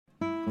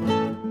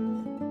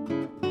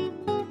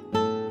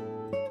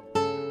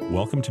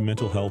Welcome to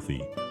Mental Healthy,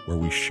 where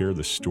we share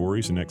the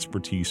stories and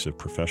expertise of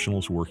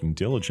professionals working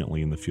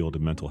diligently in the field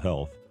of mental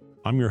health.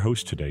 I'm your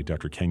host today,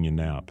 Dr. Kenyon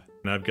Knapp.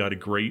 And I've got a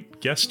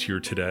great guest here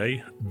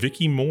today.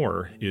 Vicki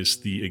Moore is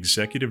the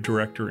executive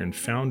director and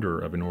founder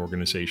of an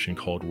organization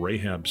called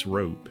Rahab's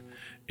Rope,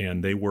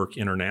 and they work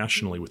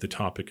internationally with the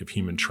topic of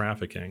human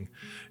trafficking.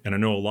 And I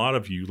know a lot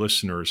of you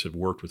listeners have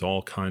worked with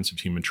all kinds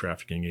of human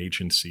trafficking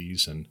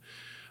agencies, and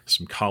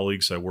some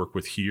colleagues I work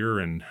with here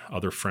and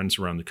other friends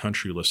around the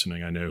country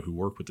listening, I know, who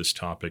work with this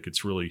topic.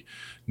 It's really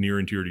near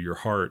and dear to your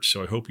heart.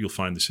 So I hope you'll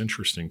find this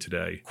interesting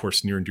today. Of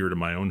course, near and dear to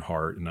my own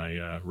heart. And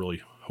I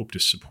really hope to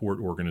support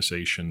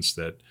organizations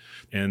that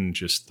end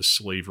just the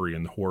slavery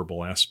and the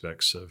horrible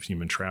aspects of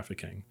human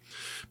trafficking.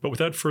 But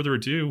without further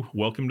ado,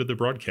 welcome to the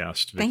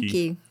broadcast, Vicki. Thank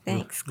you.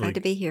 Thanks. Glad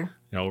to be here.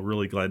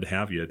 Really glad to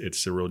have you.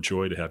 It's a real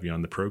joy to have you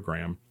on the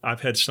program.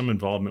 I've had some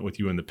involvement with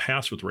you in the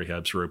past with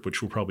Rahab's Rope,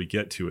 which we'll probably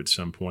get to at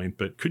some point.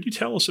 But could you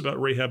tell us about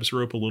Rahab's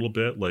Rope a little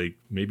bit, like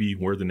maybe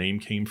where the name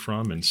came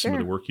from and some of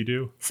the work you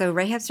do? So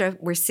Rahab's Rope,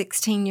 we're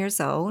 16 years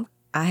old.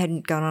 I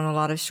had gone on a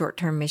lot of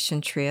short-term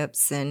mission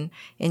trips and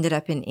ended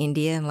up in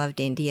India and loved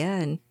India.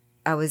 And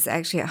I was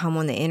actually at home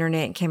on the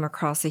internet and came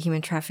across a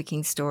human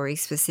trafficking story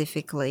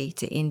specifically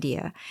to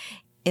India.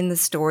 In the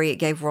story, it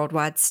gave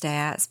worldwide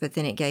stats, but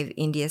then it gave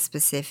India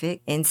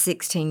specific. And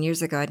 16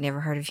 years ago, I'd never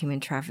heard of human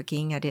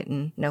trafficking. I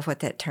didn't know what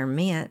that term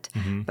meant,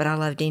 but I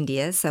loved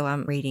India, so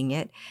I'm reading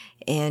it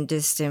and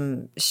just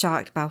am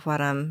shocked by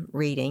what I'm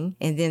reading.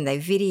 And then they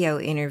video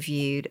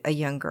interviewed a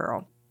young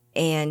girl.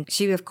 And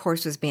she, of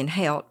course, was being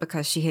held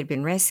because she had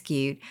been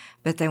rescued,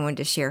 but they wanted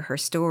to share her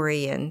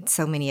story and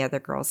so many other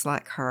girls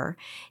like her.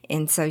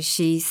 And so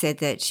she said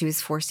that she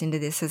was forced into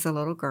this as a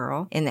little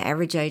girl. And the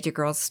average age of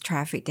girls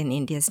trafficked in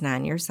India is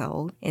 9 years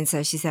old. And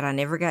so she said, I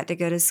never got to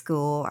go to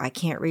school. I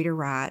can't read or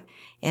write.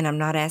 And I'm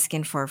not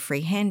asking for a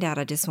free handout.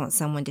 I just want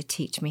someone to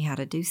teach me how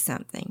to do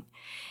something.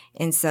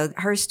 And so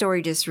her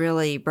story just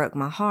really broke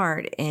my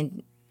heart,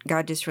 and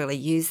God just really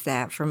used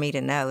that for me to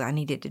know I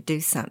needed to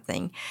do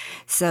something.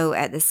 So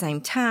at the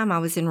same time, I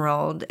was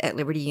enrolled at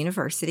Liberty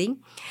University,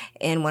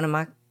 and one of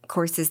my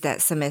courses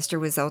that semester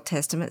was Old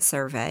Testament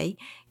survey,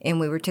 and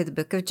we were to the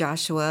book of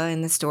Joshua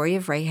and the story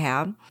of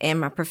Rahab.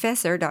 And my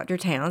professor, Dr.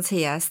 Towns,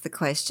 he asked the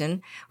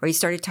question, where he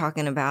started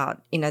talking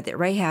about, that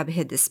Rahab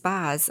hid the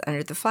spies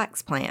under the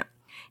flax plant.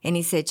 And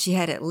he said she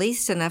had at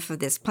least enough of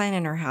this plant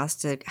in her house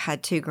to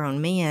hide 2 grown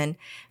men,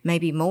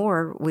 maybe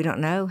more. We don't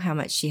know how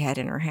much she had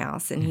in her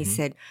house. And he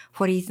said,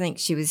 what do you think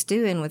she was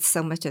doing with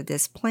so much of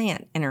this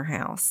plant in her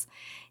house?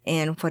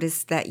 And what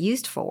is that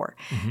used for?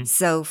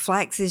 So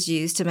flax is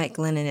used to make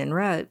linen and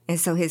rope. And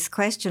so his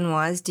question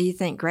was, do you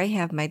think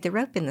Rahab made the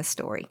rope in the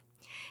story?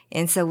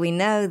 And so we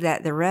know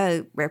that the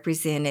rope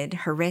represented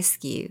her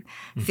rescue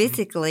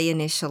physically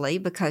initially,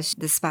 because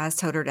the spies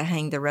told her to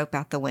hang the rope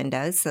out the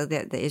window so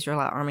that the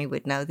Israelite army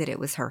would know that it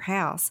was her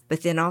house.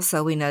 But then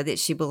also we know that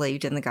she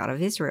believed in the God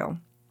of Israel.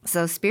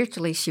 So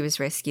spiritually, she was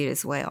rescued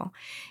as well.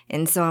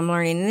 And so I'm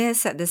learning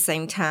this at the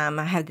same time.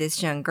 I have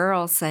this young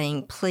girl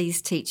saying,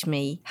 please teach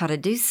me how to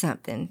do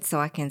something so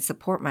I can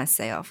support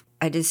myself.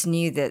 I just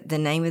knew that the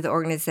name of the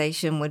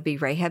organization would be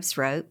Rahab's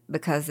Rope,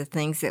 because the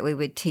things that we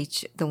would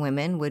teach the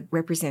women would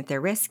represent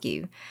their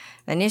rescue.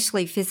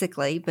 Initially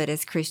physically, but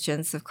as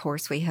Christians, of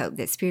course, we hope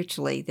that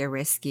spiritually they're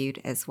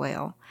rescued as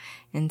well.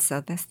 And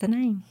so that's the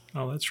name.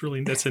 Oh,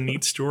 that's a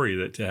neat story,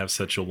 that to have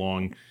such a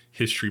long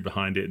history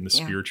behind it and the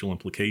spiritual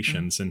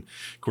implications. And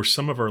of course,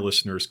 some of our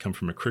listeners come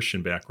from a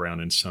Christian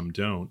background and some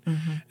don't.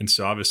 And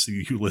so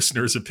obviously you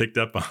listeners have picked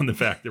up on the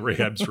fact that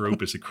Rahab's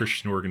Rope is a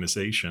Christian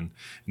organization,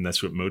 and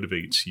that's what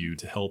motivates you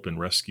to help and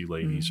rescue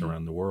ladies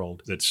around the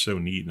world. That's so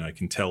neat. And I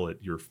can tell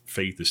that your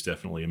faith is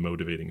definitely a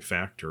motivating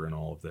factor in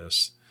all of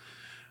this.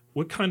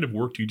 What kind of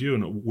work do you do,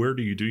 and where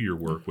do you do your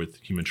work with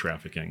human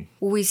trafficking?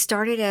 We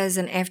started as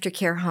an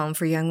aftercare home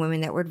for young women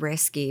that were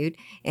rescued,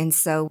 and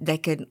so they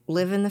could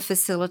live in the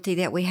facility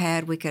that we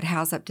had. We could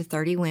house up to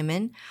 30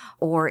 women,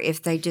 or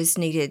if they just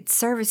needed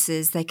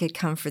services, they could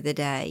come for the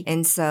day.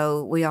 And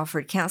so we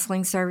offered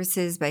counseling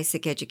services,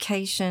 basic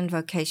education,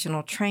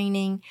 vocational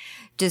training,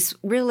 just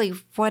really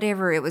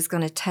whatever it was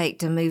going to take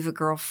to move a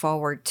girl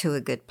forward to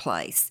a good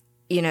place.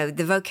 The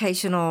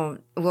vocational,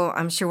 well,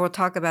 I'm sure we'll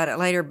talk about it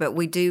later, but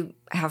we do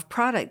have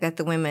product that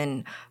the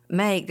women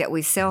make that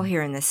we sell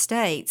here in the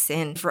States.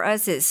 And for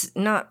us, it's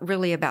not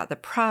really about the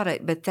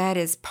product, but that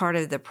is part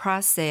of the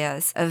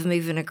process of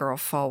moving a girl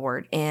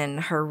forward and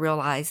her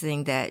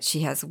realizing that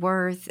she has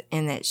worth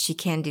and that she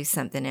can do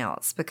something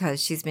else,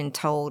 because she's been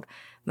told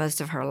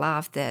most of her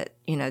life that,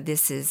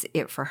 this is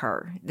it for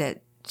her,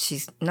 that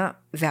she's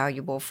not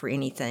valuable for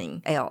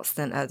anything else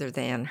other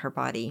than her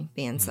body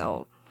being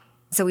sold.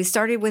 So we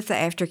started with the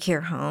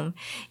aftercare home,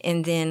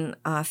 and then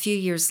a few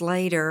years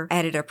later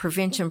added a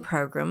prevention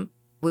program.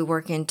 We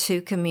work in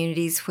 2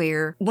 communities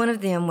where one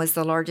of them was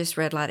the largest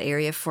red light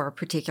area for a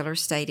particular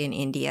state in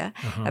India.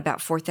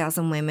 About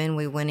 4,000 women.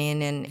 We went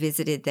in and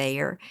visited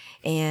there.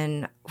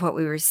 And what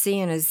we were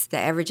seeing is the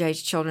average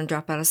age children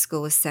drop out of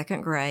school was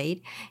 2nd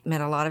grade.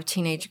 Met a lot of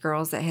teenage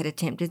girls that had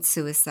attempted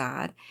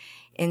suicide.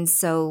 And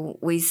so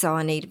we saw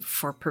a need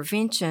for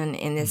prevention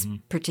in this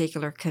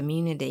particular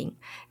community.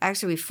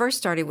 Actually, we first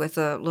started with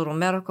a little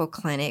medical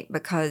clinic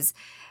because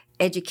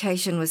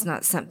education was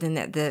not something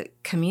that the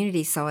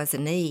community saw as a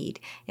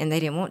need, and they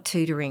didn't want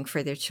tutoring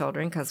for their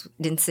children because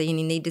didn't see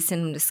any need to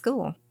send them to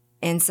school.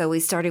 And so we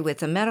started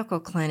with a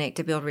medical clinic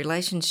to build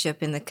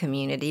relationship in the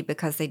community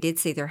because they did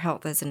see their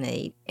health as a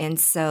need. And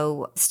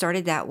so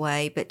started that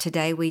way. But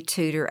today we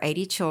tutor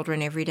 80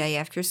 children every day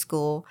after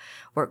school,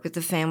 work with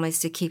the families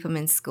to keep them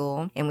in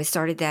school. And we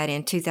started that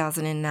in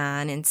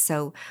 2009. And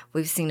so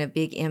we've seen a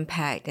big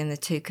impact in the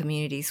two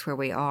communities where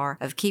we are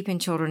of keeping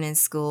children in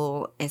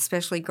school,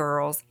 especially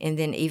girls, and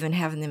then even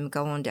having them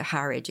go on to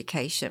higher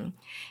education.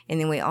 And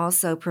then we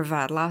also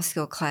provide life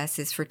skill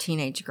classes for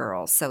teenage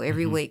girls. So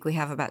every week we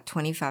have about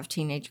 25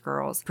 teenage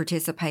girls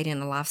participate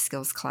in a life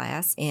skills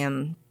class,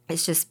 and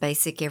it's just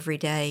basic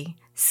everyday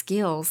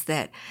skills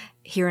that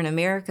here in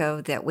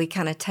America that we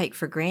kind of take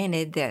for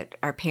granted that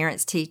our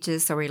parents teach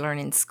us or we learn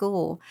in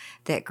school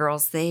that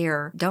girls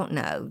there don't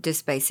know,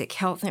 just basic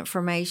health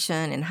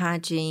information and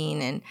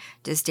hygiene and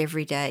just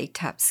everyday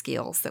type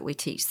skills that we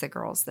teach the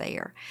girls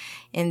there.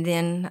 And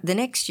then the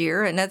next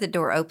year, another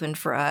door opened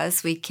for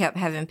us. We kept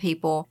having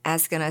people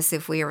asking us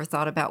if we ever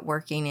thought about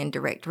working in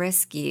direct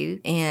rescue,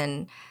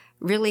 and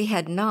really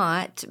had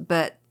not,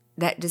 but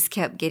that just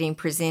kept getting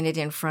presented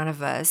in front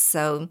of us.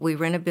 So we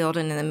rent a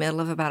building in the middle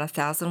of about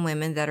 1,000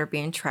 women that are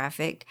being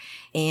trafficked.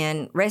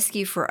 And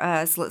rescue for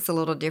us looks a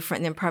little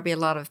different than probably a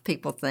lot of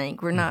people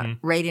think. We're not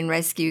raid and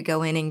rescue,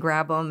 go in and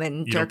grab them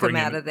and jerk them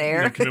out of there.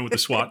 You don't come in with a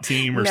SWAT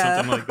team or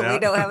something like that? We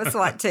don't have a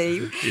SWAT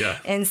team. Yeah.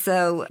 And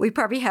so we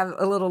probably have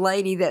a little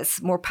lady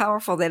that's more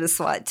powerful than a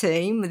SWAT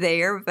team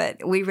there,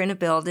 but we rent a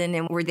building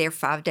and we're there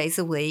 5 days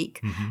a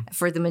week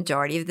for the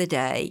majority of the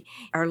day.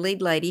 Our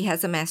lead lady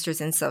has a master's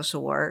in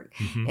social work.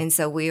 And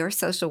so we are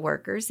social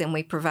workers, and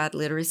we provide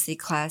literacy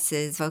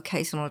classes,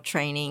 vocational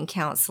training,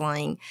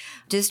 counseling,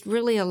 just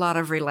really a lot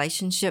of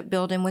relationship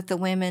building with the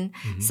women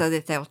so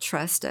that they'll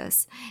trust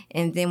us.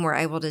 And then we're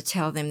able to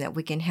tell them that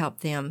we can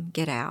help them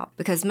get out.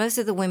 Because most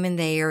of the women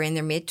there are in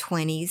their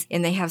mid-20s,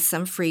 and they have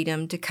some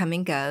freedom to come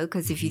and go.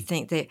 Because if you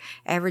think the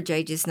average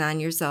age is 9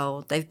 years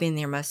old, they've been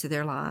there most of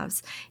their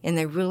lives. And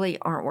they really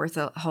aren't worth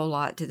a whole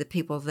lot to the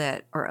people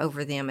that are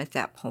over them at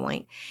that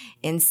point.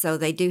 And so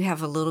they do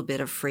have a little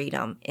bit of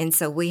freedom. And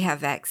so we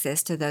have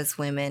access to those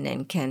women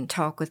and can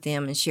talk with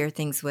them and share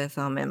things with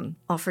them and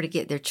offer to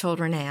get their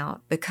children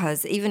out.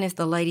 Because even if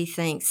the lady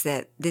thinks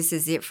that this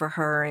is it for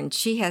her and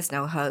she has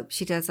no hope,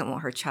 she doesn't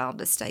want her child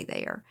to stay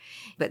there.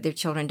 But their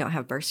children don't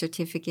have birth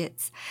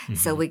certificates.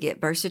 So we get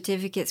birth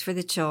certificates for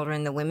the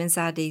children. The women's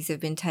IDs have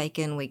been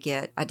taken. We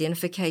get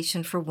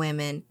identification for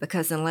women,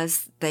 because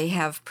unless they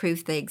have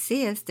proof they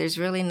exist, there's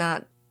really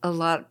not a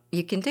lot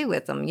you can do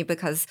with them,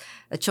 because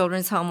a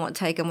children's home won't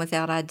take them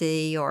without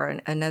ID, or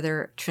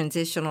another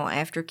transitional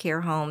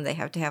aftercare home, they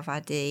have to have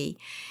ID.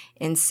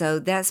 And so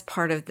that's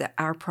part of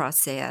our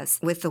process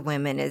with the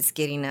women, is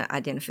getting an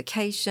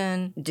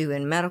identification,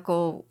 doing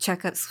medical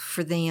checkups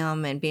for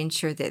them, and being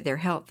sure that they're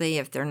healthy.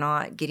 If they're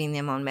not, getting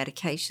them on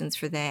medications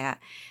for that,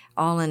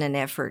 all in an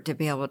effort to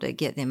be able to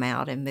get them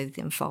out and move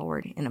them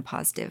forward in a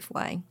positive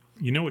way.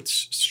 You know,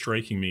 what's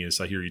striking me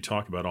as I hear you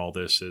talk about all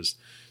this is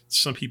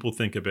some people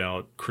think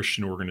about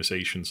Christian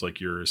organizations like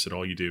yours that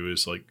all you do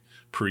is like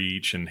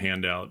preach and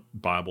hand out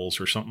Bibles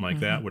or something like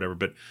that, whatever.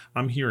 But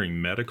I'm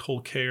hearing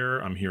medical care.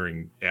 I'm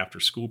hearing after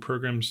school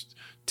programs,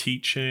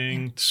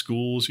 teaching,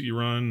 schools you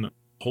run,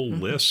 a whole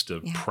list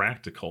of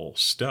practical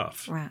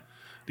stuff. Right.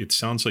 It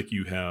sounds like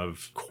you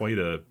have quite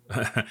a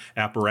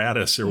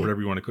apparatus or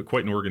whatever you want to call it,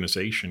 quite an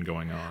organization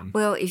going on.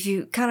 Well, if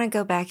you kind of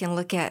go back and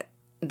look at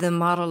the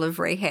model of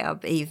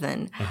Rahab,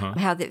 even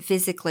how that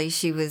physically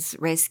she was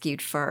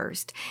rescued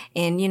first.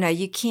 And,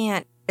 you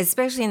can't,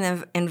 especially in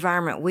the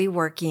environment we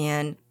work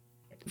in,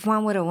 why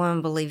would a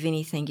woman believe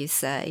anything you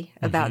say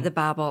about the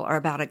Bible or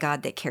about a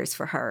God that cares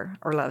for her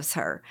or loves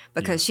her?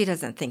 Because she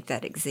doesn't think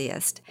that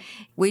exists.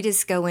 We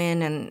just go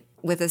in and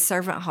with a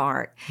servant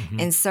heart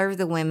and serve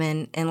the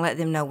women and let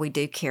them know we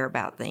do care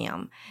about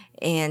them.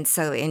 And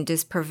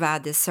just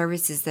provide the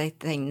services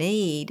that they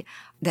need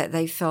that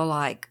they feel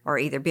like are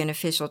either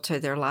beneficial to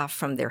their life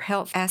from their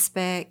health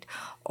aspect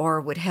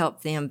or would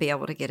help them be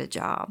able to get a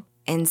job.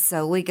 And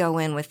so we go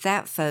in with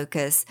that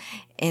focus,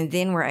 and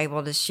then we're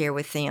able to share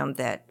with them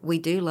that we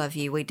do love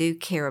you, we do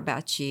care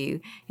about you,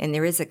 and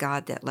there is a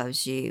God that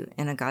loves you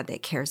and a God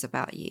that cares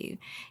about you.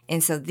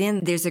 And so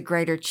then there's a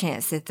greater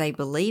chance that they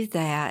believe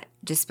that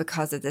just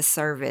because of the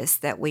service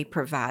that we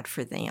provide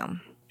for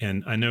them.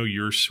 And I know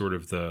you're sort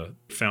of the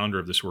founder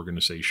of this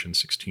organization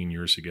 16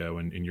 years ago,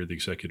 and you're the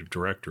executive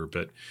director,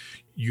 but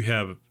you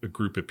have a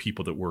group of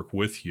people that work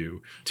with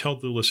you. Tell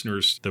the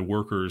listeners, the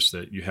workers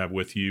that you have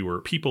with you, or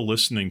people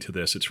listening to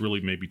this, it's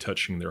really maybe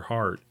touching their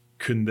heart.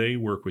 Can they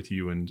work with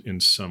you in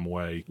some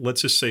way?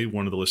 Let's just say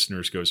one of the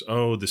listeners goes,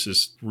 oh, this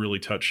is really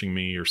touching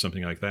me, or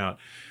something like that.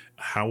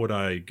 how would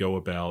I go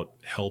about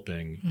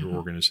helping your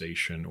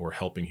organization or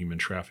helping human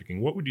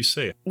trafficking? What would you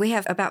say? We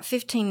have about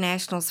 15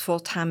 nationals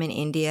full-time in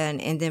India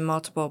and then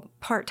multiple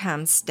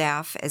part-time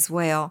staff as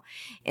well.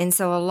 And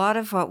so a lot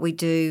of what we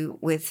do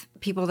with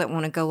people that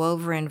want to go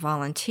over and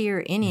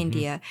volunteer in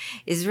India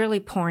is really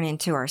pouring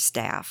into our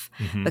staff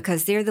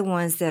because they're the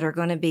ones that are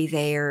going to be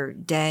there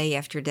day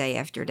after day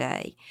after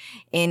day.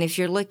 And if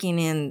you're looking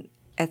in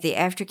at the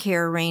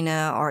aftercare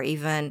arena or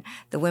even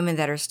the women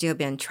that are still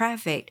being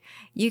trafficked,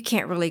 you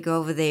can't really go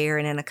over there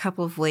and in a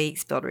couple of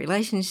weeks build a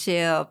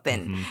relationship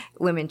and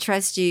women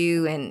trust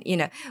you. And,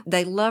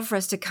 they love for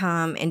us to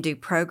come and do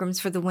programs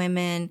for the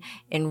women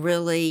and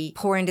really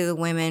pour into the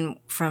women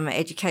from an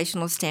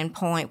educational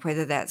standpoint,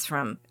 whether that's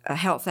from a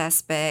health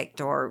aspect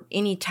or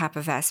any type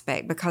of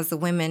aspect, because the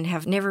women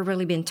have never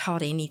really been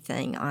taught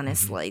anything,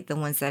 honestly, the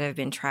ones that have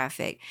been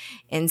trafficked.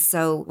 And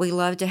so we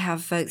love to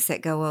have folks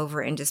that go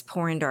over and just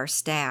pour into our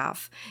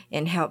staff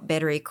and help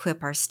better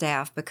equip our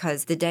staff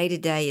because the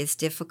day-to-day is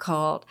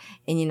difficult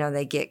and,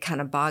 they get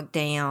kind of bogged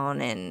down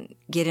and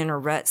get in a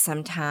rut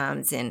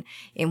sometimes. And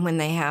when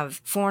they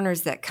have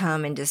foreigners that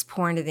come and just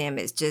pour into them,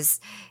 it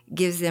just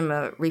gives them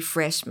a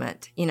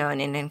refreshment, and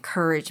an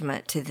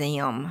encouragement to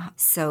them.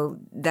 So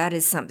that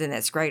is something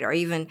that's great. Or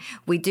even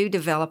we do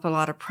develop a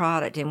lot of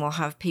product and we'll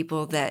have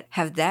people that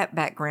have that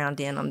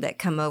background in them that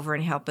come over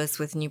and help us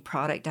with new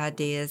product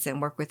ideas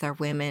and work with our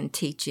women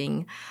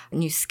teaching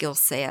new skill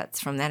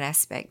sets from that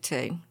aspect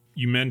too.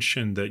 You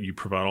mentioned that you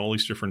provide all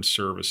these different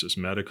services,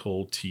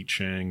 medical,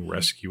 teaching,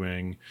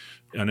 rescuing.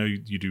 I know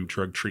you do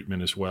drug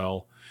treatment as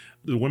well.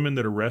 The women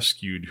that are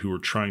rescued who are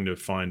trying to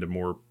find a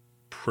more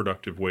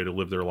productive way to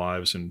live their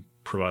lives and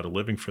provide a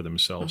living for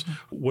themselves,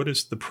 what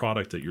is the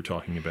product that you're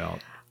talking about?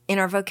 In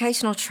our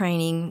vocational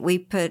training, we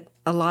put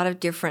a lot of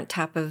different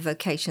type of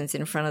vocations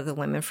in front of the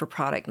women for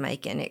product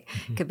making. It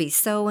could be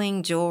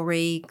sewing,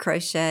 jewelry,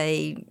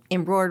 crochet,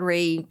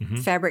 embroidery,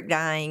 fabric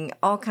dyeing,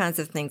 all kinds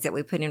of things that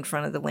we put in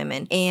front of the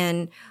women.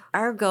 And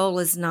our goal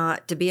is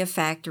not to be a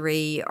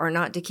factory or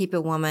not to keep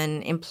a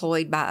woman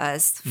employed by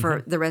us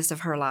for the rest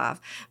of her life,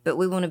 but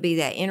we want to be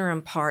that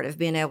interim part of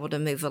being able to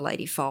move a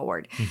lady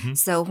forward.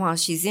 So while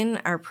she's in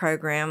our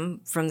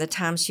program, from the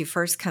time she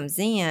first comes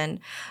in,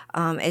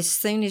 as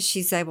soon as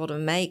she's able to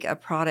make a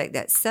product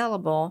that's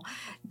sellable,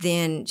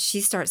 then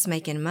she starts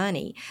making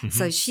money.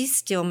 So she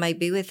still may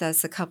be with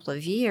us a couple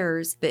of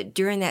years, but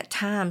during that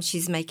time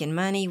she's making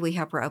money. We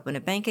help her open a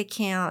bank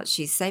account.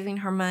 She's saving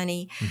her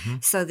money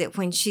so that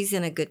when she's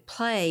in a good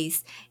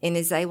place and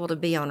is able to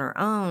be on her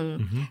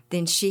own,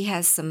 then she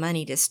has some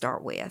money to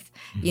start with.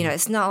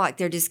 It's not like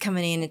they're just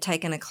coming in and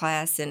taking a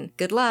class and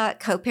good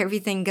luck, hope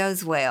everything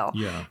goes well.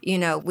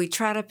 We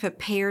try to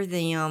prepare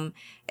them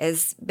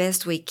as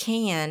best we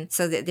can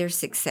so that they're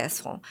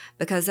successful,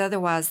 because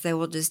otherwise they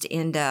will just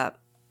end up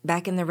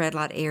back in the red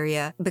light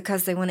area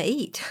because they want to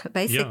eat,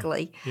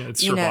 basically. Yeah,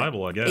 it's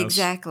survival, I guess.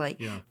 Exactly.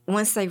 Yeah.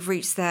 Once they've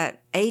reached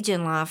that age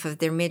in life of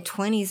their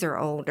mid-20s or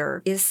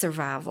older, is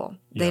survival.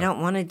 They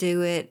don't want to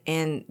do it,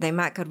 and they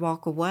might could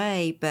walk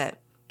away, but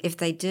if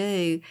they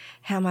do,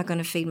 how am I going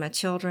to feed my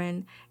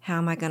children? How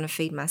am I going to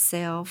feed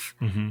myself?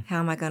 How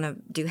am I going to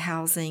do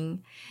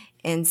housing?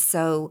 And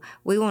so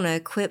we want to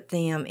equip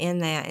them in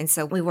that. And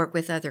so we work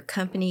with other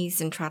companies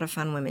and try to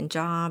find women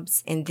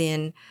jobs. And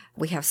then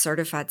we have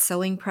certified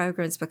sewing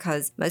programs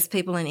because most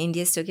people in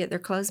India still get their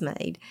clothes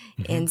made.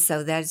 And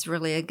so that's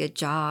really a good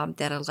job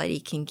that a lady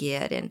can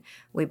get. And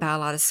we buy a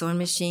lot of sewing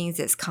machines.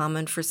 It's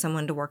common for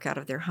someone to work out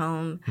of their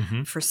home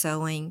for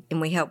sewing.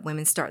 And we help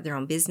women start their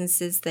own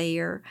businesses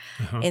there.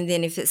 And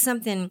then if it's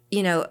something,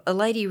 a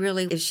lady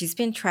really, if she's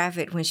been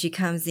trafficked when she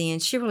comes in,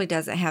 she really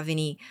doesn't have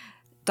any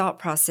thought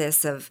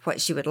process of what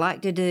she would like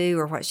to do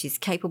or what she's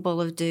capable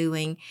of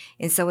doing.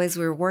 And so as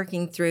we're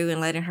working through and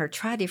letting her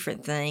try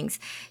different things,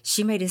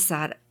 she may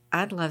decide,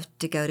 I'd love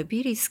to go to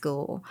beauty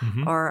school,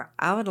 or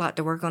I would like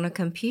to work on a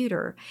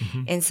computer.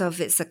 And so if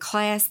it's a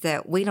class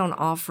that we don't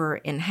offer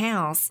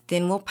in-house,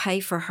 then we'll pay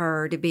for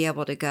her to be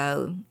able to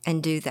go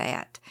and do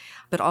that.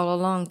 But all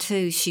along,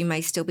 too, she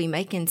may still be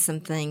making some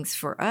things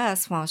for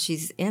us while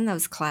she's in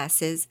those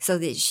classes so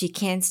that she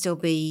can still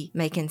be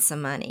making some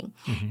money.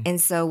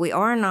 And so we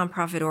are a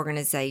nonprofit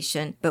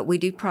organization, but we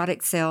do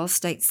product sales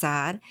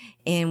stateside,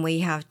 and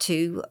we have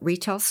 2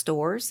 retail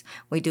stores.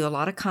 We do a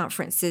lot of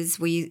conferences.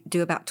 We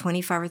do about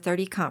 25 or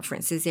 30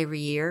 conferences every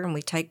year, and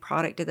we take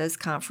product to those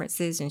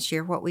conferences and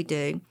share what we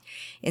do.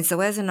 And so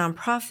as a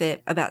nonprofit,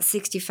 about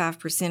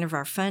 65% of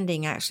our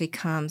funding actually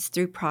comes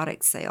through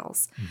product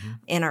sales.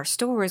 In our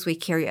stores,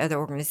 we carry other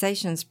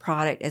organizations'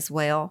 product as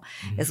well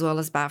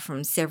as buy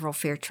from several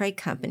fair trade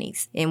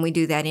companies. And we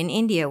do that in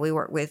India. We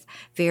work with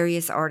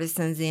various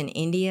artisans in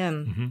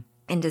India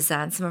and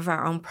design some of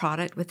our own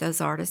product with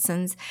those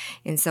artisans.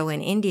 And so in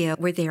India,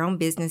 we're there on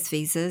business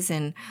visas,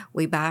 and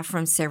we buy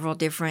from several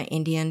different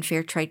Indian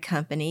fair trade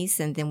companies,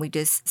 and then we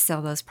just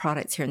sell those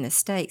products here in the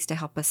States to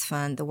help us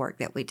fund the work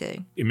that we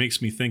do. It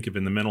makes me think of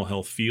in the mental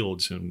health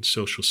fields and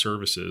social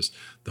services,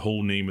 the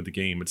whole name of the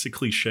game. It's a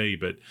cliche,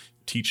 but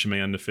teach a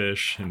man to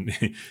fish, and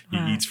he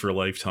Right. eats for a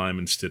lifetime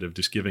instead of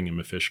just giving him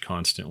a fish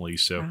constantly.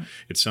 So Right.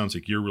 it sounds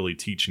like you're really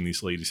teaching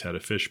these ladies how to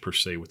fish per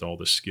se with all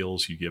the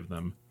skills you give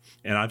them.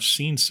 And I've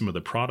seen some of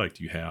the product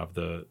you have,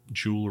 the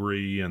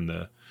jewelry and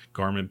the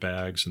garment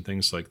bags and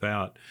things like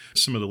that.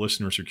 Some of the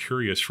listeners are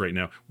curious right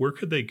now, where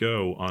could they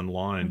go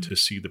online to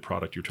see the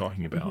product you're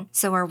talking about?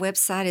 So our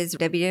website is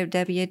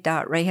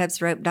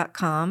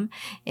www.rahabsrope.com,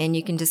 and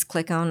you can just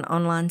click on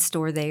online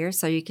store there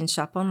so you can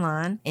shop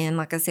online. And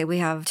like I said, we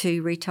have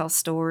 2 retail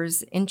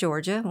stores in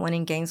Georgia, one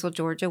in Gainesville,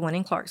 Georgia, one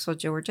in Clarksville,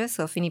 Georgia.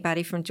 So if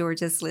anybody from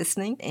Georgia is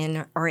listening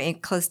and are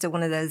close to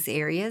one of those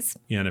areas.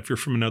 Yeah, and if you're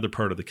from another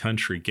part of the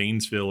country,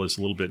 Gainesville is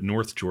a little bit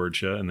North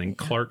Georgia, and then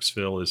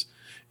Clarksville is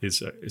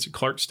it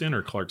Clarkston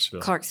or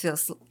Clarksville?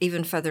 Clarksville's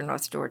even further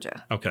north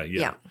Georgia. Okay,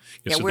 yeah.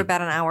 Yeah, So we're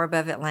about an hour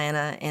above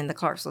Atlanta, and the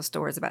Clarksville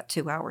store is about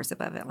 2 hours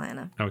above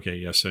Atlanta. Okay,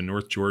 yeah, so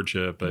North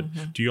Georgia,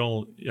 but do you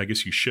all, I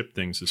guess you ship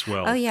things as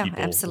well? Oh, yeah,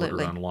 People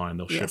absolutely. order online,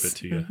 they'll ship it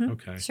to you.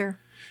 Okay. Sure.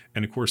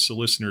 And of course, the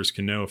listeners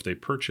can know if they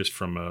purchase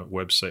from a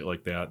website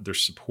like that, they're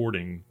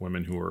supporting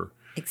women who are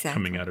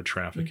coming out of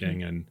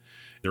trafficking, and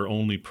they're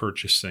only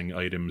purchasing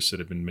items that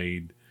have been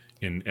made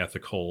in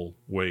ethical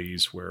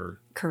ways where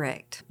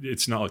Correct.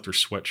 it's not like there's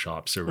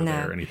sweatshops over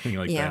there or anything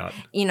like that.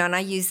 And I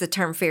use the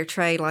term fair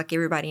trade like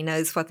everybody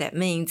knows what that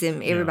means,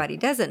 and everybody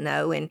doesn't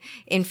know. And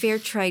fair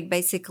trade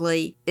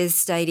basically is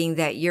stating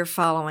that you're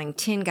following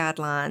 10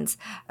 guidelines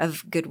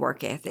of good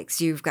work ethics.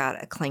 You've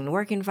got a clean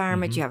work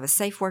environment. You have a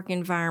safe work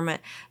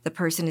environment. The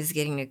person is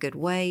getting a good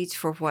wage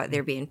for what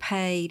they're being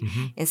paid.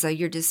 And so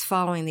you're just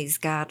following these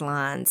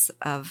guidelines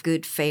of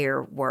good,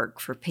 fair work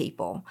for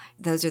people.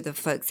 Those are the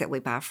folks that we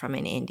buy from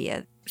in India.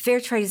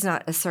 Fair trade is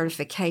not a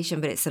certification,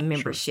 but it's a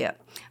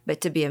membership. Sure. But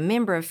to be a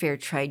member of fair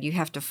trade, you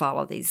have to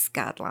follow these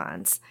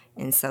guidelines.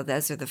 And so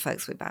those are the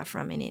folks we buy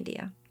from in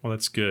India. Well,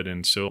 that's good.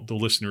 And so the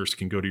listeners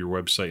can go to your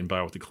website and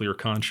buy with a clear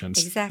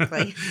conscience.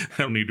 Exactly. I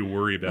don't need to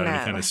worry about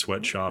any kind of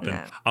sweatshop.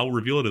 And I'll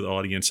reveal it to the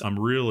audience. I'm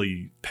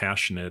really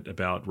passionate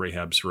about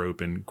Rahab's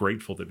Rope and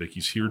grateful that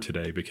Vicki's here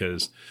today,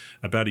 because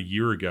about a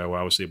year ago,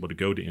 I was able to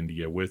go to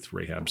India with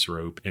Rahab's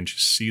Rope and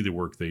just see the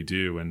work they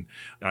do. And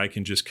I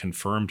can just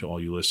confirm to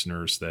all you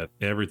listeners that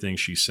everything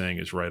she's saying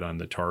is right on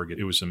the target.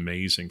 It was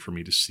amazing for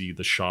me to see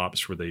the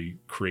shops where they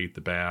create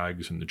the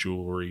bags and the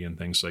jewelry and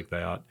things like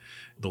that.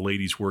 The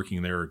ladies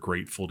working there are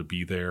grateful to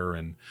be there,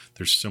 and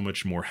there's so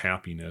much more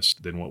happiness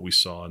than what we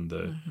saw in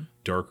the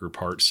darker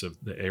parts of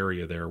the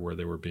area there where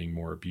they were being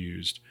more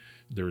abused.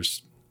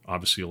 There's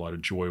obviously a lot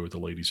of joy with the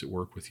ladies that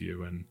work with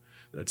you, and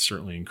that's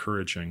certainly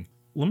encouraging.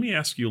 Let me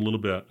ask you a little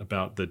bit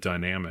about the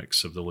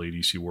dynamics of the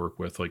ladies you work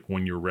with, like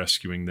when you're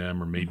rescuing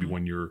them or maybe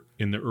when you're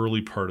in the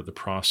early part of the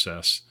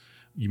process.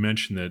 You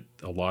mentioned that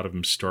a lot of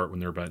them start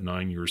when they're about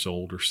 9 years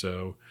old or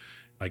so.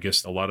 I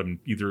guess a lot of them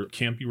either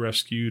can't be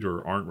rescued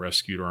or aren't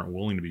rescued or aren't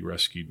willing to be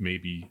rescued.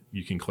 Maybe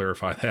you can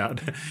clarify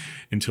that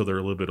until they're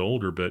a little bit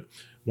older. But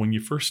when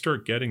you first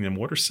start getting them,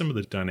 what are some of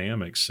the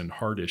dynamics and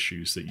heart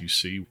issues that you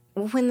see?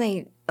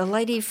 When a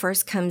lady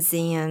first comes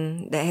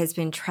in that has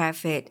been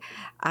trafficked,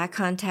 eye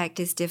contact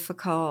is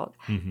difficult,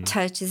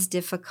 touch is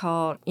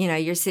difficult. You know,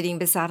 you're sitting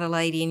beside a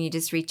lady and you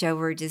just reach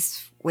over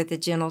just with a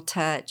gentle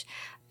touch.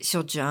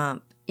 She'll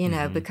jump, you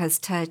know, because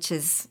touch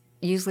is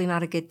usually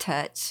not a good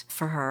touch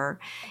for her.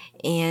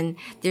 And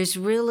there's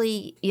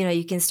really, you know,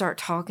 you can start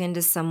talking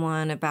to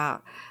someone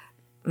about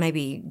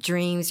maybe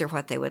dreams or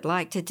what they would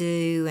like to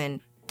do. And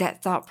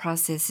that thought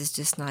process is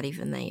just not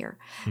even there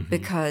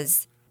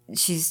because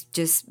she's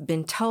just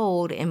been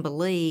told and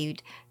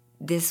believed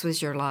this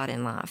was your lot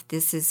in life.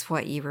 This is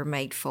what you were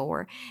made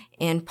for.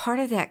 And part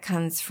of that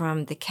comes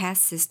from the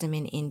caste system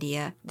in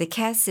India. The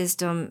caste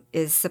system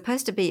is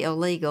supposed to be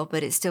illegal,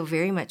 but it's still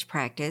very much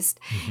practiced.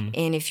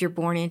 And if you're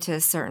born into a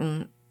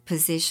certain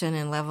position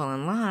and level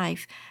in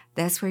life,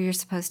 that's where you're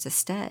supposed to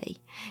stay.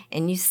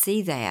 And you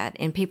see that,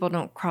 and people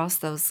don't cross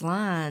those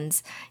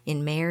lines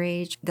in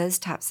marriage, those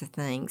types of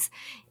things.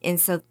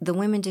 And so the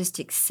women just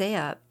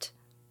accept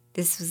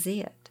this was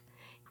it.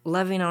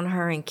 Loving on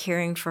her and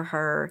caring for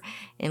her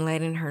and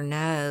letting her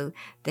know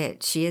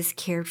that she is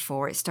cared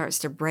for, it starts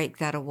to break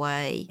that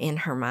away in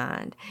her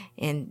mind.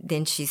 And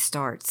then she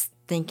starts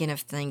thinking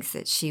of things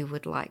that she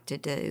would like to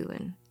do.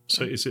 And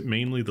so is it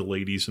mainly the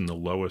ladies in the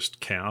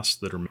lowest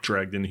caste that are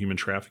dragged into human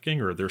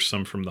trafficking, or are there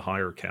some from the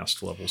higher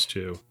caste levels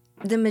too?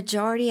 The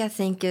majority, I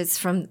think, is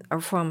from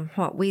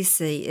what we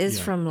see,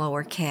 is from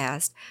lower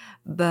caste,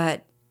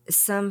 but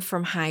some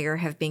from higher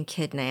have been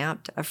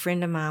kidnapped. A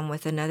friend of mine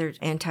with another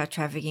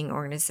anti-trafficking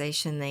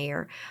organization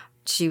there,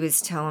 she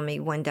was telling me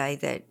one day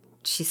that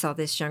she saw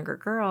this younger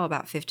girl,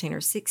 about 15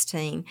 or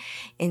 16,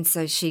 and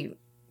so she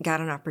got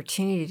an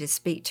opportunity to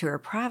speak to her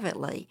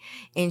privately,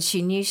 and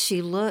she knew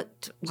she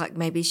looked like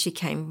maybe she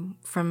came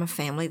from a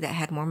family that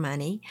had more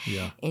money,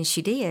 and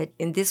she did.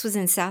 And this was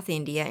in South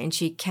India, and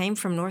she came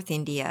from North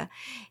India,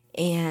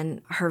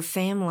 and her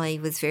family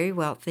was very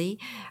wealthy,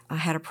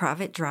 had a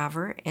private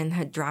driver, and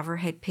her driver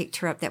had picked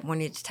her up that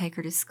wanted to take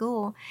her to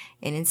school,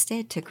 and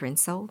instead took her and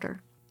sold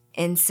her.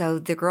 And so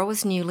the girl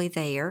was newly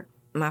there.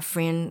 my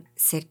friend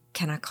said,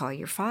 "Can I call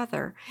your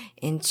father?"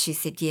 And she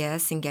said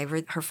yes, and gave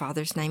her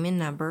father's name and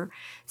number.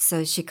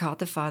 So she called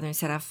the father and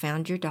said, "I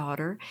found your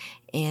daughter,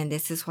 and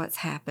this is what's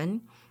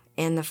happened."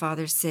 And the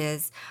father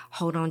says,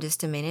 "Hold on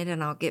just a minute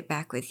and I'll get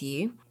back with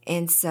you."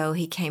 And so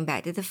he came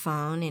back to the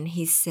phone and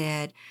he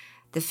said,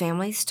 "The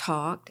family's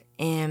talked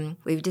and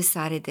we've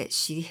decided that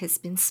she has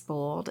been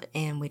spoiled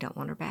and we don't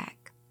want her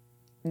back."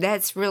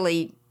 That's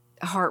really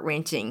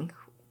heart-wrenching.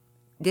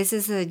 This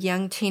is a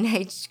young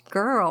teenage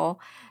girl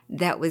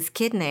that was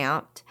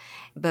kidnapped,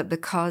 but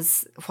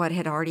because what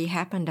had already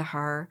happened to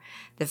her,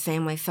 the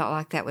family felt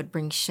like that would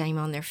bring shame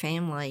on their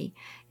family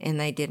and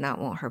they did not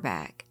want her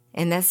back.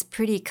 And that's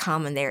pretty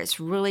common there. It's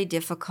really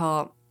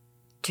difficult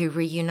to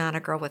reunite a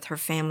girl with her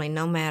family,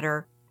 no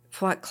matter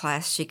what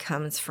class she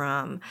comes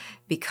from,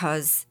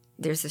 because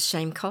there's a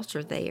shame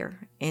culture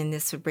there, and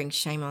this would bring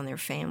shame on their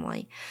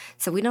family.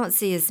 So we don't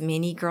see as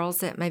many girls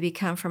that maybe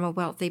come from a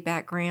wealthy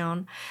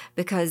background,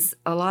 because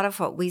a lot of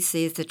what we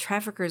see is the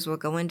traffickers will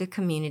go into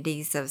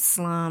communities of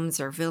slums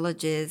or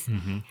villages.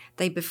 Mm-hmm.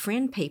 They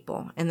befriend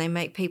people, and they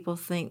make people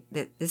think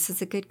that this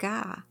is a good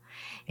guy.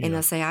 And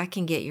they'll say, "I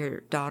can get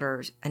your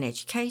daughter an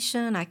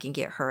education, I can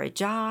get her a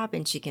job,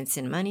 and she can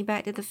send money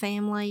back to the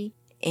family."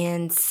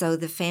 And so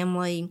the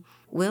family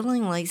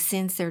willingly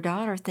sends their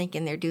daughter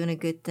thinking they're doing a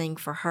good thing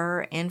for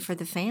her and for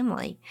the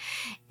family.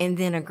 And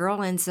then a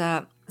girl ends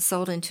up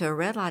sold into a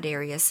red light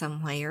area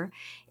somewhere,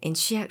 and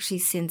she actually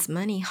sends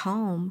money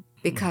home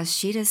because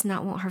she does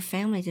not want her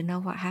family to know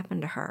what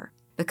happened to her.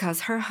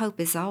 Because her hope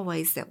is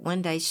always that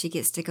one day she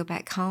gets to go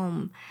back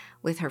home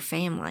with her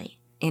family.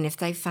 And if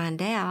they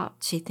find out,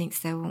 she thinks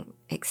they won't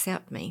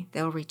accept me.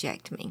 They'll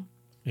reject me.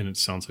 And it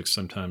sounds like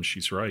sometimes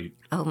she's right.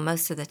 Oh,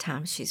 most of the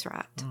time she's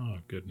right. Oh,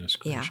 goodness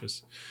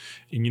gracious.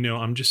 Yeah. And,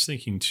 I'm just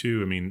thinking,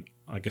 too,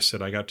 like I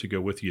said, I got to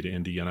go with you to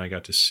India, and I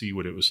got to see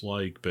what it was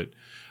like. But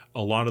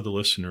a lot of the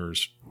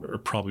listeners are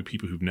probably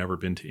people who've never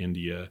been to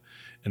India,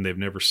 and they've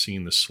never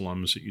seen the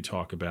slums that you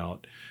talk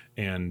about.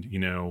 And,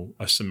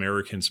 us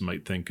Americans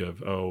might think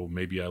of, oh,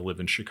 maybe I live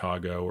in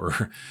Chicago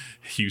or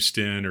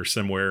Houston or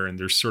somewhere, and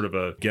there's sort of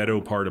a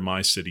ghetto part of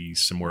my city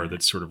somewhere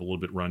that's sort of a little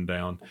bit run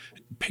down.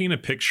 Paint a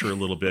picture a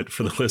little bit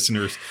for the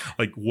listeners,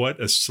 like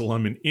what a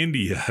slum in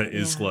India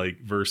is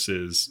like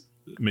versus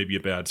maybe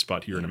a bad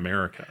spot here in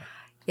America.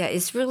 Yeah,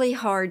 it's really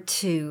hard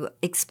to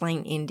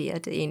explain India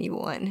to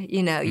anyone.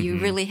 You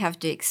really have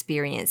to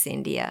experience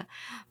India.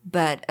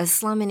 But a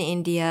slum in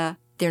India,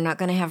 they're not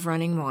going to have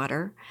running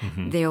water.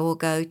 Mm-hmm. They will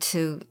go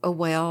to a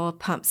well, a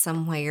pump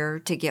somewhere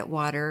to get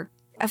water.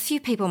 A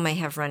few people may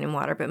have running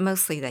water, but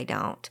mostly they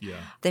don't. Yeah.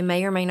 They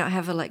may or may not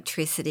have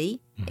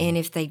electricity. Mm-hmm. And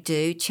if they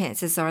do,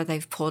 chances are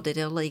they've pulled it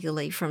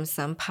illegally from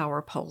some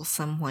power pole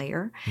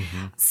somewhere.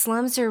 Mm-hmm.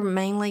 Slums are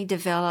mainly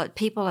developed.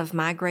 People have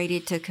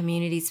migrated to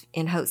communities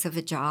in hopes of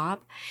a job,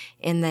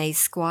 and they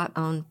squat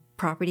on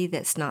property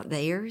that's not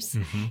theirs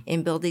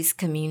and build these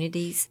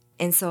communities.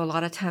 And so a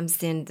lot of times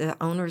then the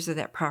owners of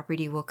that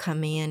property will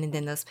come in, and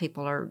then those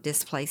people are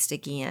displaced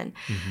again.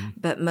 Mm-hmm.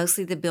 But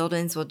mostly the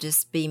buildings will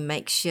just be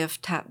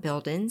makeshift type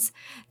buildings.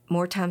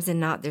 More times than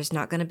not, there's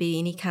not going to be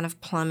any kind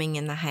of plumbing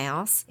in the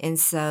house. And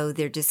so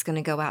they're just going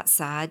to go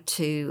outside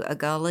to a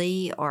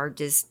gully or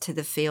just to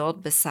the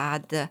field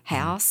beside the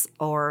house.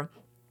 Or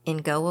in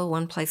Goa,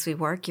 one place we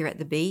work, you're at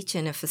the beach,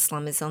 and if a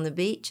slum is on the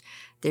beach,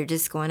 they're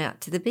just going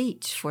out to the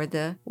beach for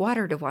the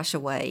water to wash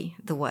away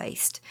the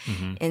waste.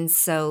 Mm-hmm. And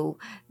so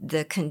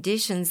the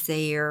conditions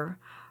there,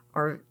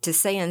 or to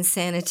say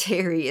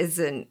unsanitary is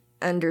an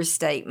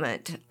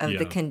understatement of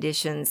the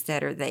conditions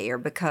that are there,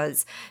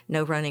 because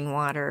no running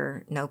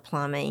water, no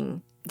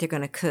plumbing. They're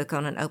going to cook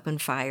on an open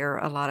fire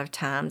a lot of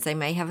times. They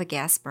may have a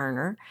gas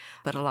burner,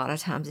 but a lot of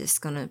times it's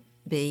going to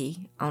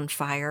be on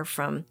fire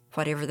from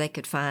whatever they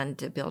could find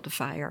to build a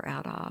fire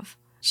out of.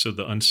 So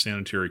the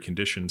unsanitary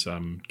conditions,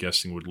 I'm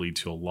guessing, would lead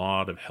to a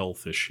lot of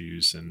health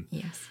issues and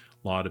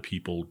a lot of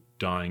people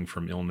dying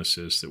from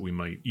illnesses that we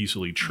might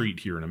easily treat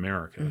here in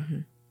America. Mm-hmm.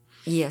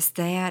 Yes,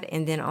 that,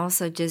 and then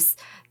also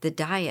just the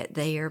diet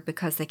there,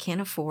 because they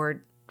can't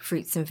afford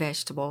fruits and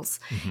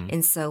vegetables. Mm-hmm.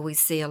 And so we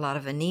see a lot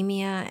of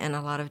anemia and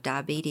a lot of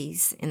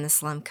diabetes in the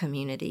slum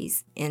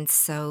communities. And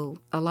so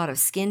a lot of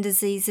skin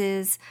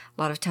diseases.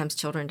 A lot of times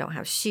children don't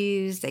have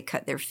shoes. They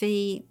cut their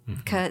feet,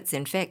 cuts,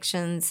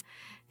 infections,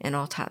 and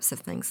all types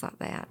of things like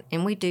that.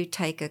 And we do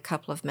take a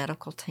couple of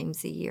medical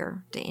teams a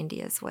year to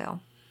India as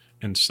well.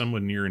 And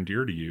someone near and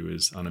dear to you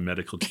is on a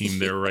medical team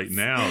there right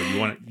now.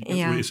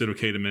 Is it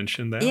okay to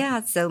mention that?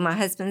 Yeah, so my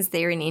husband's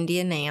there in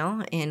India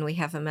now, and we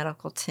have a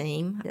medical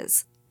team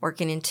that's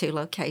working in 2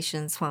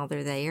 locations while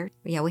they're there.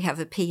 Yeah, we have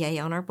a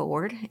PA on our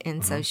board,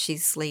 and so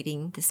she's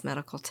leading this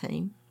medical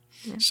team.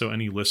 Yeah. So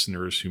any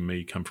listeners who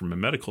may come from a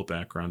medical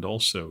background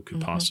also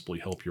could possibly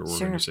help your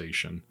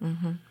organization. Sure.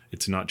 Mm-hmm.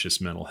 It's not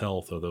just mental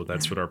health, although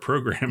that's what our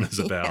program is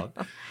about.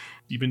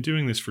 You've been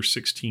doing this for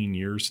 16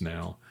 years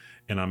now,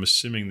 and I'm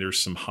assuming there's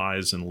some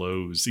highs and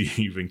lows that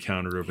you've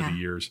encountered over the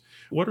years.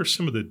 What are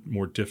some of the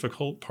more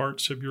difficult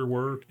parts of your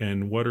work,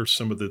 and what are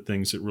some of the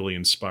things that really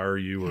inspire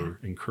you or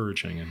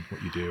encouraging in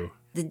what you do?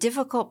 The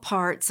difficult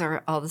parts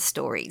are all the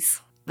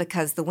stories.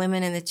 because the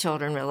women and the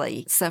children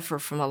really suffer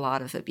from a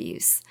lot of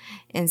abuse.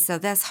 And so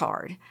that's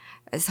hard.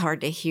 It's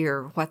hard to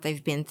hear what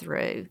they've been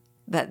through.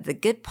 But the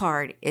good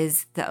part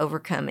is the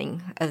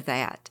overcoming of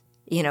that.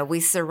 You know, we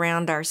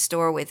surround our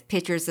store with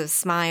pictures of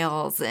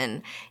smiles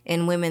and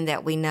women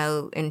that we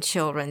know and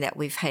children that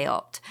we've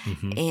helped.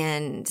 Mm-hmm.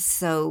 And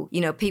so,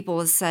 you know, people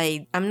will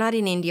say, I'm not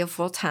in India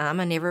full time.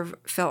 I never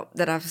felt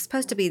that I was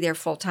supposed to be there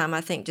full time,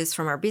 I think just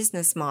from our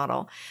business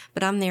model.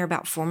 But I'm there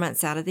about 4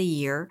 months out of the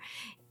year.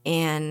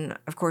 And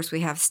of course, we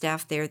have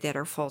staff there that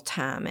are full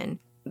time.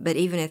 But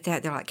even at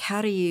that, they're like,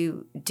 how do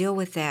you deal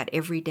with that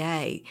every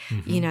day?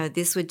 Mm-hmm. You know,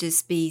 this would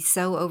just be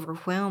so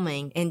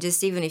overwhelming. And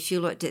just even if you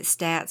looked at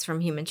stats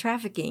from human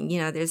trafficking, you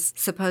know, there's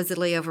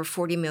supposedly over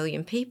 40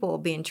 million people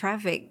being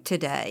trafficked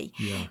today.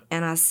 Yeah.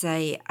 And I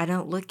say, I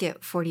don't look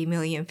at 40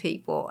 million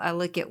people. I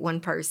look at one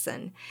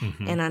person.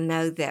 Mm-hmm. And I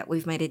know that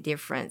we've made a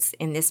difference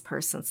in this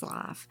person's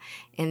life.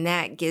 And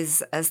that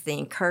gives us the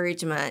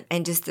encouragement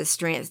and just the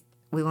strength.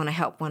 We want to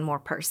help one more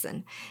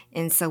person.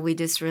 And so we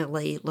just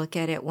really look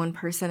at it one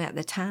person at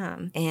a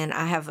time. And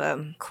I have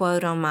a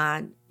quote on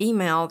my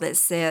email that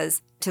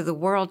says, to the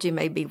world, you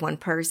may be one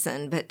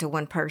person, but to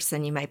one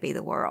person, you may be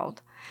the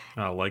world.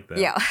 I like that.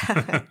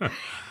 Yeah.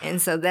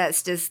 And so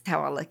that's just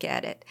how I look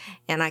at it.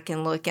 And I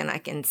can look and I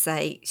can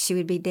say, she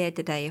would be dead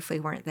today if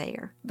we weren't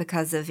there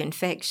because of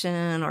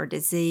infection or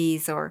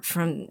disease or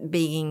from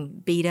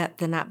being beat up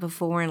the night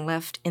before and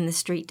left in the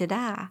street to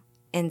die.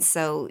 And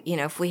so, you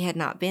know, if we had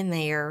not been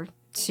there,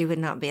 she would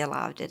not be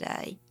alive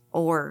today.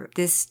 Or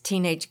this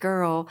teenage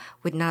girl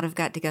would not have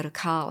got to go to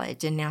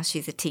college, and now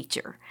she's a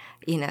teacher.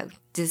 You know,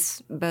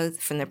 just both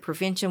from the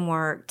prevention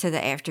work to the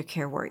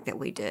aftercare work that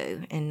we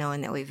do and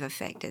knowing that we've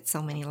affected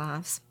so many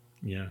lives.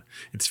 Yeah.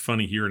 It's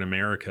funny here in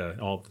America,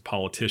 all the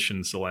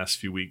politicians the last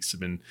few weeks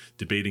have been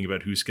debating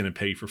about who's going to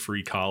pay for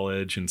free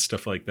college and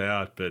stuff like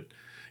that. But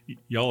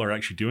y'all are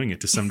actually doing it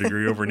to some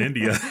degree over in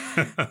India.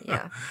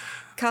 Yeah.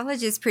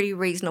 College is pretty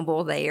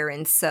reasonable there,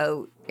 and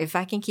so if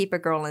I can keep a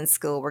girl in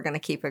school, we're going to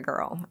keep a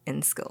girl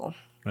in school.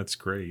 That's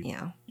great.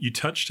 Yeah. You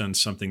touched on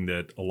something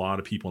that a lot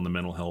of people in the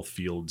mental health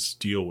fields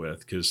deal with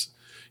because,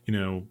 you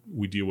know,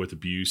 we deal with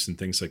abuse and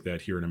things like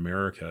that here in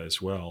America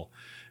as well.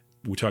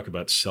 We talk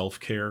about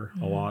self-care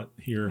a lot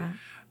here,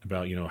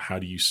 about, you know, how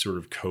do you sort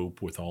of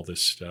cope with all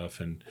this stuff?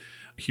 And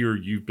here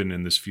you've been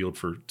in this field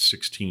for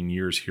 16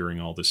 years hearing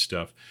all this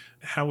stuff.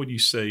 How would you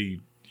say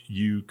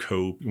you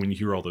cope when you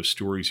hear all those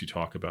stories you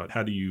talk about?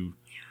 How do you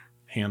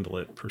handle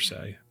it per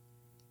se?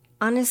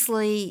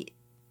 Honestly,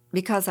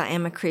 because I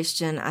am a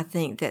Christian, I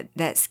think that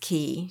that's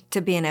key to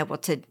being able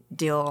to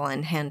deal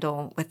and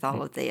handle with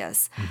all of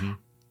this. Mm-hmm.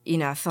 You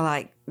know, I feel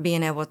like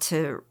being able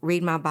to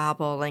read my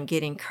Bible and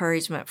get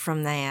encouragement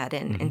from that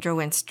and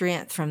drawing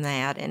strength from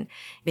that and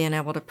being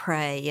able to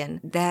pray. And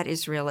that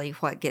is really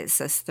what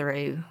gets us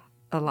through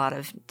a lot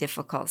of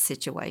difficult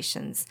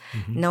situations,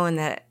 knowing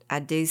that I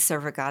do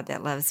serve a God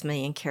that loves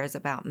me and cares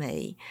about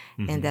me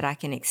and that I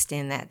can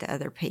extend that to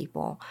other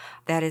people.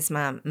 That is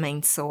my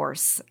main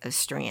source of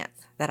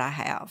strength that I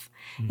have.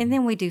 And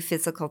then we do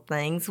physical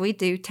things. We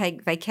do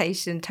take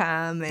vacation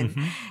time and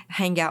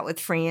hang out with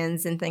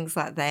friends and things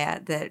like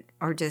that that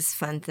are just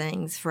fun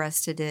things for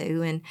us to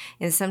do.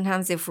 And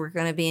sometimes if we're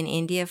going to be in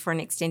India for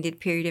an extended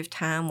period of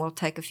time, we'll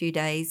take a few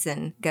days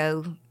and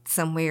go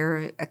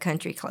somewhere, a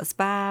country close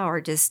by, or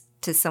just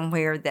to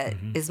somewhere that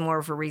is more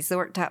of a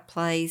resort type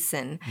place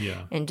and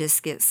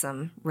just get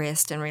some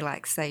rest and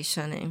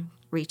relaxation and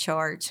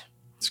recharge.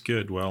 It's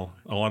good. Well,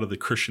 a lot of the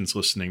Christians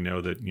listening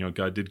know that, you know,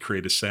 God did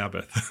create a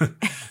Sabbath.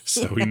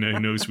 So he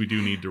knows we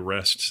do need to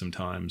rest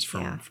sometimes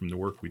from the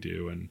work we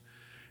do. And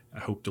I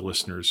hope the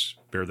listeners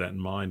bear that in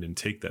mind and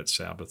take that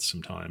Sabbath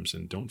sometimes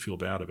and don't feel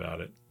bad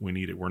about it. We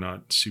need it. We're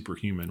not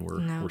superhuman.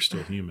 We're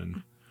still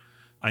human.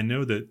 I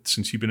know that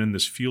since you've been in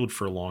this field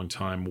for a long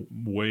time,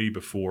 way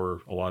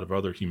before a lot of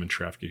other human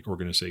trafficking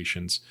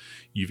organizations,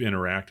 you've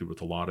interacted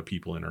with a lot of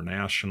people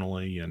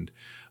internationally. And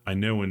I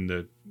know in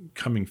the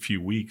coming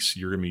few weeks,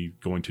 you're going to be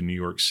going to New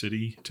York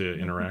City to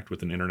interact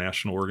with an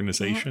international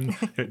organization.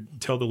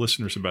 Tell the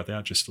listeners about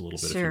that just a little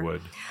bit, if you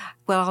would.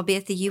 Well, I'll be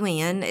at the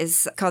UN.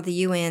 It's called the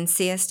UN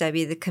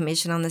CSW, the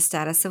Commission on the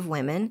Status of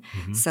Women.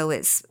 So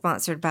it's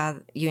sponsored by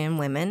UN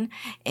Women.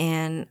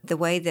 And the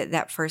way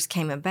that first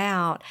came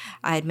about,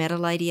 I had met a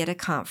lady at a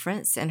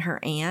conference, and her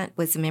aunt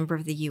was a member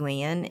of the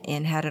UN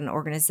and had an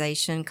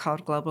organization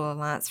called Global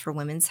Alliance for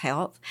Women's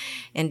Health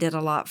and did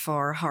a lot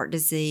for heart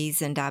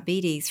disease and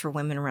diabetes for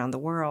women around the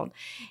world.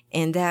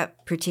 And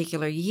that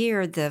particular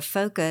year, the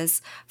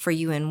focus for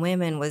UN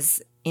Women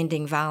was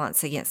ending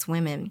violence against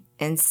women.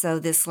 And so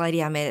this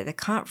lady I met at the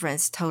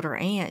conference told her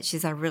aunt, she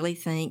says, I really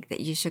think that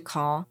you should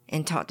call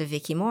and talk to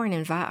Vicki more and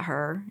invite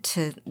her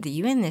to the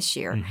UN this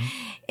year.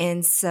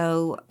 And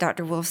so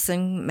Dr.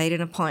 Wolfson made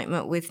an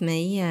appointment with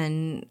me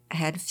and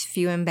had a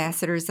few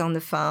ambassadors on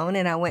the phone,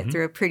 and I went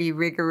through a pretty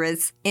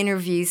rigorous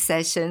interview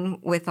session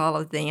with all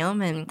of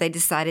them, and they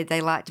decided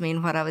they liked me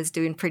and what I was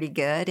doing pretty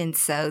good, and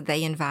so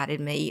they invited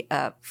me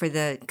up for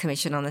the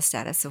Commission on the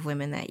Status of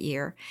Women that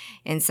year.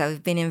 And so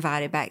I've been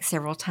invited back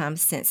several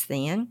times since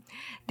then.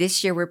 This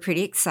this year we're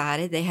pretty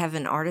excited. They have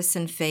an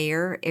artisan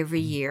fair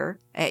every year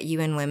at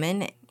UN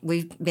Women.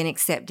 We've been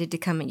accepted to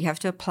come. You have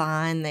to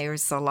apply, and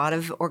there's a lot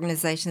of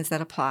organizations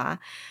that apply.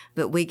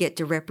 But we get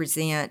to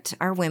represent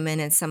our women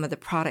and some of the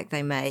product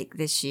they make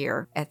this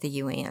year at the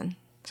UN.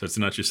 So it's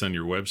not just on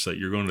your website.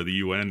 You're going to the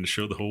UN to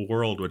show the whole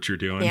world what you're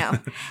doing. Yeah.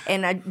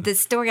 And the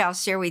story I'll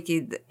share with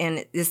you,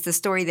 and it's the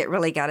story that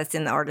really got us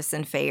in the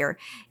Artisan Fair,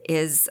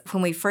 is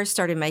when we first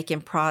started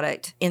making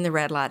product in the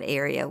red light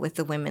area with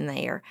the women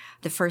there,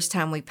 the first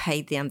time we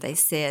paid them, they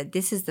said,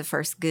 this is the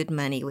first good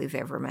money we've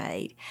ever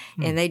made.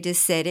 And they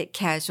just said it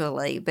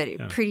casually, but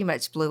it pretty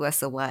much blew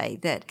us away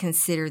that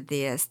considered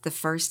this the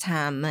first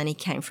time money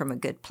came from a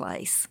good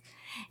place.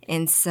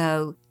 And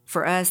so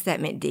for us, that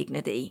meant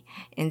dignity.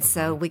 And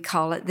so we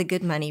call it the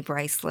Good Money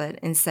Bracelet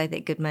and say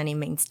that good money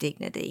means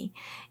dignity.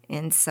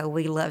 And so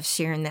we love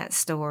sharing that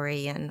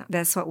story. And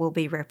that's what we'll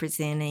be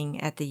representing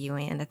at the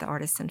UN at the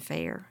Artisan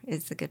Fair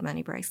is the Good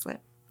Money Bracelet.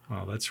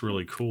 Wow, that's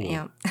really cool.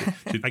 Yeah.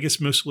 I guess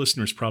most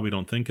listeners probably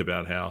don't think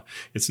about how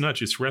it's not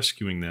just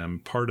rescuing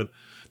them. Part of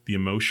the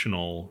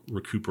emotional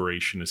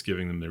recuperation is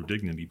giving them their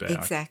dignity back.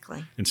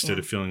 Exactly. Instead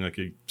of feeling like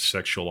a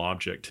sexual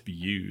object to be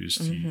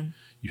used,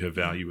 you have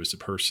value as a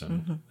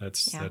person.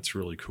 That's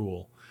really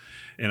cool.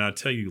 And I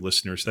tell you,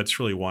 listeners, that's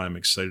really why I'm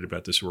excited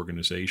about this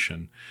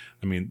organization.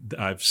 I mean,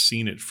 I've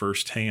seen it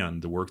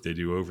firsthand, the work they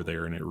do over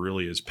there, and it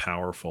really is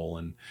powerful.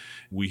 And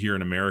we here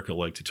in America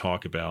like to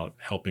talk about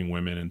helping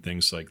women and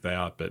things like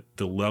that, but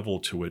the level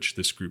to which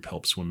this group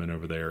helps women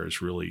over there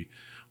is really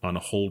on a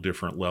whole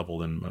different level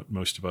than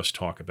most of us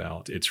talk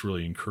about. It's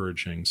really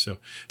encouraging. So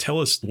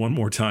tell us one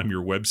more time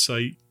your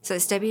website. So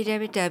it's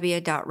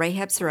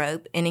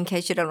www.rahabsrope. And in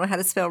case you don't know how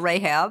to spell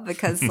Rahab,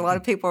 because a lot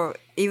of people,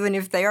 even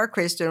if they are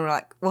Christian, are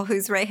like, well,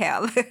 who's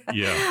Rahab?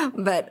 Yeah.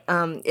 But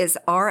it's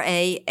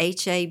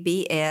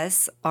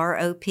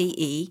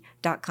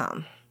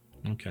RAHABSROPE.com.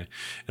 Okay.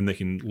 And they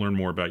can learn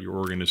more about your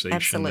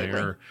organization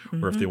there,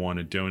 or if they want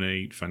to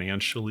donate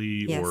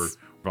financially or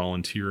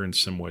volunteer in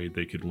some way,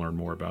 they could learn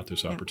more about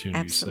those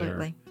opportunities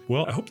there.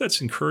 Well, I hope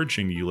that's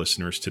encouraging you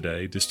listeners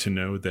today, just to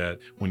know that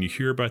when you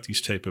hear about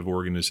these type of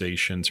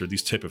organizations or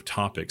these type of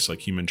topics like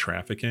human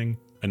trafficking,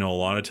 I know a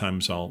lot of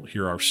times I'll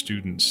hear our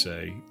students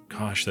say,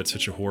 gosh, that's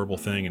such a horrible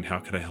thing, and how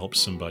could I help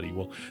somebody?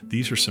 Well,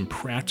 these are some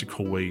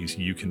practical ways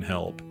you can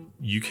help.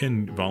 You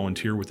can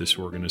volunteer with this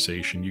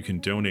organization. You can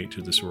donate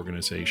to this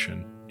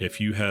organization. If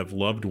you have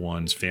loved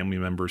ones, family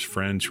members,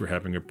 friends who are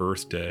having a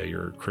birthday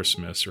or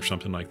Christmas or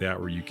something like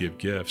that where you give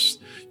gifts,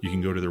 you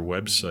can go to their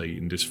website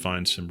and just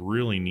find some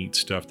really neat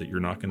stuff that you're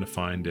not going to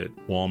find at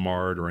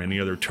Walmart or any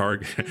other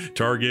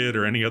Target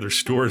or any other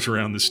stores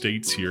around the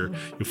States here.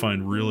 You'll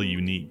find really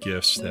unique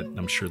gifts that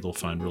I'm sure they'll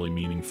find really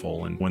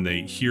meaningful. And when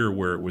they hear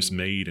where it was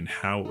made and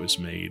how it was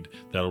made,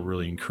 that'll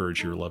really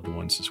encourage your loved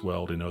ones as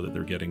well to know that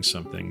they're getting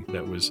something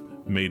that was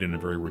made in a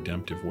very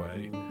redemptive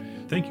way.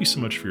 Thank you so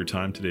much for your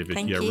time today, Vicki.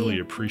 Thank you. I really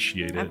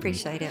appreciate it. I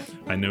appreciate it.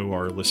 I know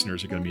our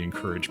listeners are going to be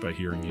encouraged by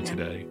hearing you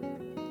today.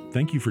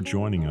 Thank you for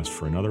joining us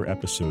for another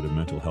episode of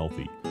Mental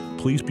Healthy.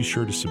 Please be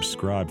sure to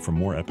subscribe for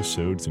more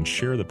episodes and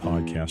share the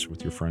podcast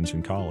with your friends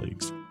and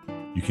colleagues.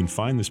 You can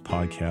find this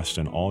podcast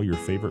on all your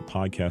favorite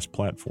podcast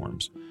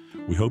platforms.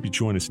 We hope you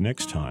join us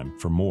next time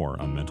for more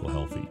on Mental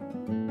Healthy.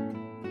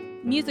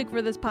 Music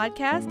for this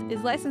podcast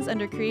is licensed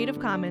under Creative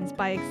Commons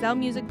by Excel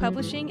Music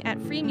Publishing at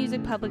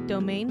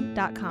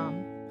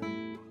freemusicpublicdomain.com.